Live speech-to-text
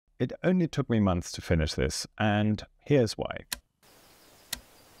It only took me months to finish this, and here's why.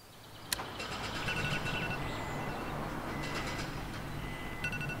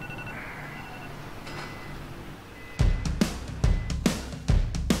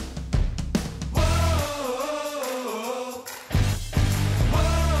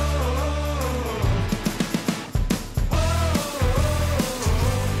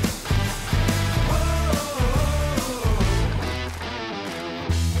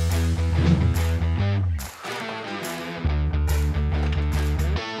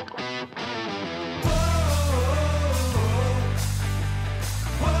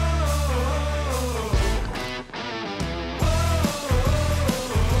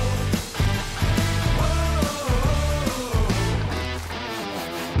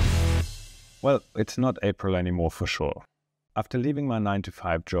 Well, it's not April anymore for sure. After leaving my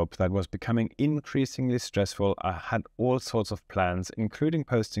 9-to-5 job that was becoming increasingly stressful, I had all sorts of plans, including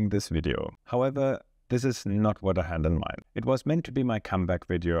posting this video. However, this is not what I had in mind. It was meant to be my comeback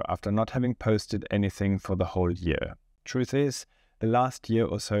video after not having posted anything for the whole year. Truth is, the last year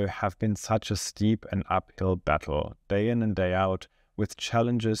or so have been such a steep and uphill battle, day in and day out, with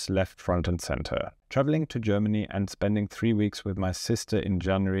challenges left front and center. Traveling to Germany and spending 3 weeks with my sister in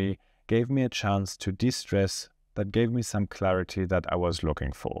January gave me a chance to de-stress that gave me some clarity that I was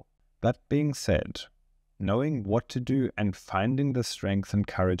looking for. That being said, knowing what to do and finding the strength and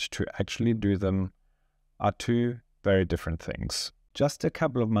courage to actually do them are two very different things. Just a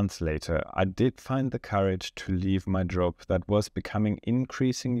couple of months later, I did find the courage to leave my job that was becoming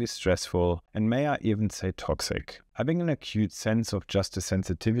increasingly stressful and may I even say toxic. Having an acute sense of justice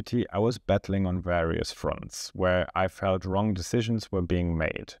sensitivity, I was battling on various fronts where I felt wrong decisions were being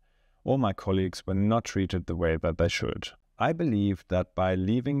made. All my colleagues were not treated the way that they should. I believed that by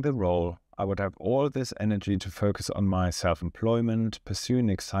leaving the role, I would have all this energy to focus on my self-employment, pursue an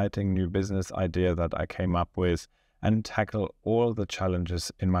exciting new business idea that I came up with, and tackle all the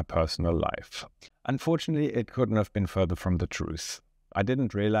challenges in my personal life. Unfortunately, it couldn't have been further from the truth. I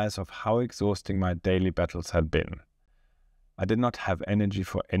didn't realize of how exhausting my daily battles had been. I did not have energy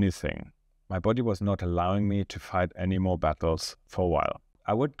for anything. My body was not allowing me to fight any more battles for a while.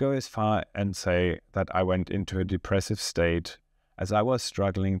 I would go as far and say that I went into a depressive state as I was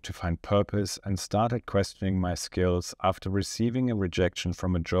struggling to find purpose and started questioning my skills after receiving a rejection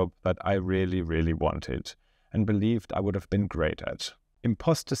from a job that I really, really wanted and believed I would have been great at.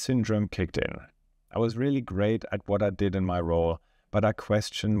 Imposter syndrome kicked in. I was really great at what I did in my role, but I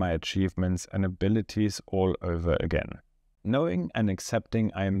questioned my achievements and abilities all over again. Knowing and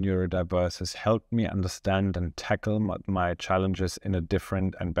accepting I am neurodiverse has helped me understand and tackle my challenges in a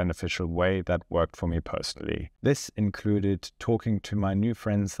different and beneficial way that worked for me personally. This included talking to my new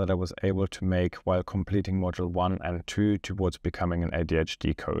friends that I was able to make while completing Module 1 and 2 towards becoming an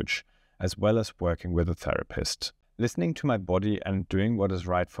ADHD coach, as well as working with a therapist. Listening to my body and doing what is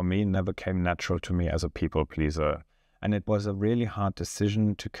right for me never came natural to me as a people pleaser, and it was a really hard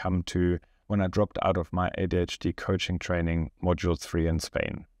decision to come to when I dropped out of my ADHD coaching training, Module 3 in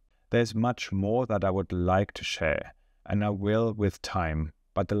Spain. There's much more that I would like to share, and I will with time,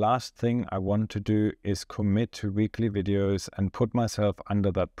 but the last thing I want to do is commit to weekly videos and put myself under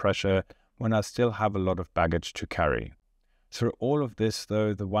that pressure when I still have a lot of baggage to carry. Through all of this,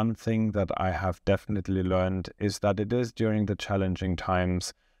 though, the one thing that I have definitely learned is that it is during the challenging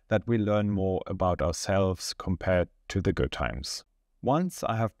times that we learn more about ourselves compared to the good times. Once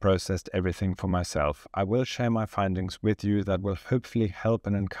I have processed everything for myself, I will share my findings with you that will hopefully help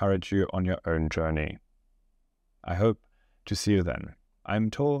and encourage you on your own journey. I hope to see you then. I'm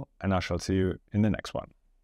Thor, and I shall see you in the next one.